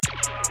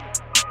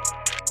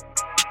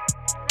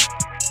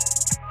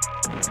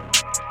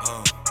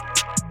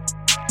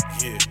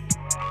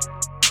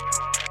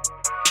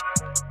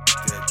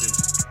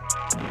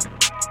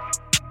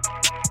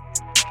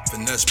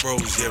Finesse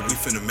bros, yeah, we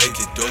finna make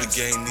it. Dolly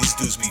gang, these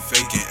dudes be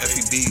faking.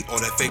 FEB, all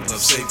that fake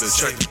love, save it.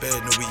 Track the bed,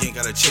 no, we ain't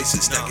gotta chase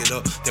it. Stack it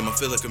up, damn, I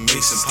feel like a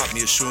mason. Pop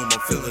me a shroom, I'm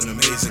feeling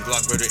amazing.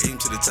 Glock ready,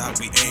 aim to the top,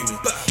 we aiming.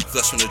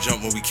 Flush from the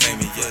jump when we came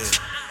in, yeah.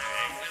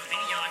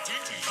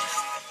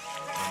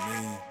 I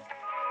mean,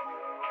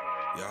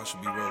 y'all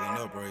should be rolling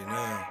up right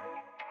now.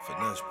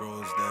 Finesse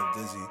bros, Dav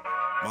Dizzy,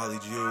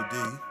 Molly G.O.D.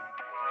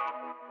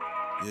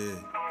 Yeah.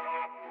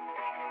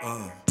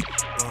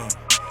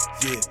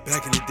 Yeah,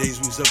 back in the days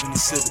we was up in the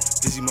city.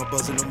 Dizzy my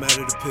buzzin', no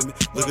matter the pivot.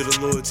 Look at the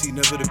loyalty,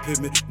 never the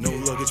pivot. No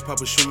luggage,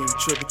 Papa show me we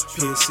trippin'.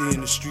 PNC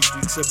in the streets,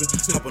 we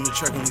tippin'. Hop on the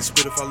track and we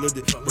spit if I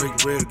lived it. Break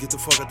bread, get the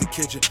fuck out the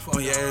kitchen.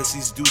 On your ass,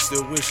 these dudes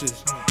still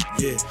wishes.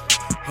 Yeah,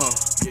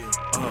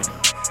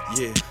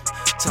 yeah.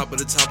 Top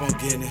of the top, I'm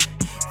getting it.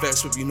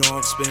 Fast whip, you know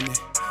I'm spending.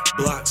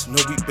 Blocks, no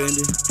we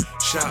bending.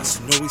 Shots,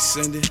 no we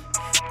sending.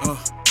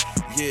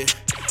 Yeah.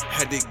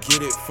 Had to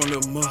get it from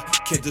the mud,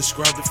 can't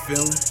describe the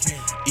feeling.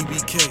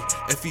 EBK,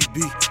 FEB,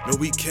 no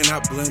we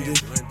cannot blend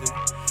it.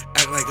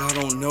 Act like I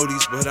don't know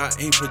these, but I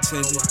ain't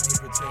pretending.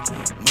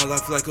 My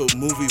life like a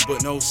movie,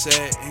 but no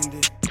sad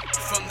ending.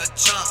 From the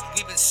jump,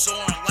 we been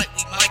soaring like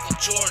we Michael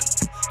Jordan.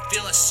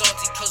 Feeling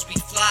salty cause we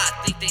fly,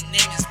 think they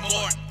name is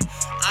Morton.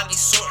 I be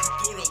sorting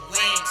through the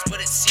lanes,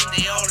 but it seem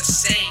they all the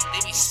same.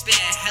 They be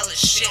spitting hella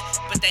shit,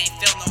 but they ain't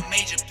felt no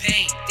major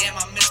pain. Damn,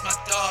 I miss my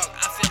dog,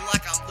 I feel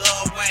like I'm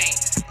Lil Wayne.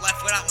 Life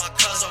without my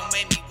cousin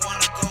made me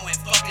wanna go and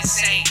fuck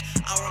insane.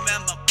 I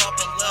remember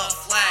bumping Lil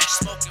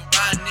Flash, smoking,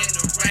 riding in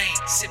the rain.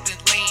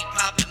 Sipping lean,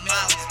 popping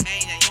mollies,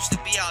 man, that used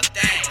to be our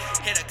thing.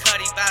 Hit a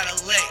cutty by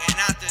the lick, and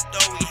out the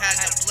door we had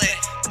to blick.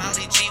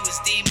 Molly G was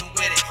demon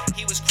with it,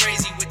 he was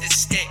crazy with the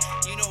stick.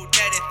 You know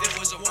that if it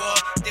was a war,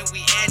 then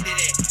we ended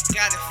it.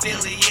 Gotta feel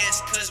it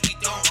is, cause we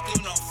don't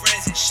do no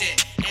friends and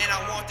shit. And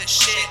I want the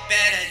shit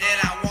better than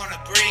I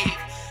wanna breathe.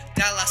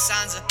 Dollar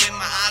signs up in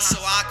my eyes so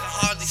I can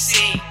hardly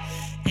see.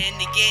 In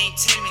the game,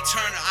 Timmy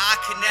Turner, I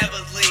could never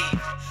leave.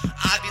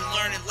 I be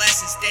learning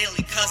lessons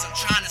daily cause I'm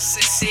trying to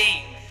succeed.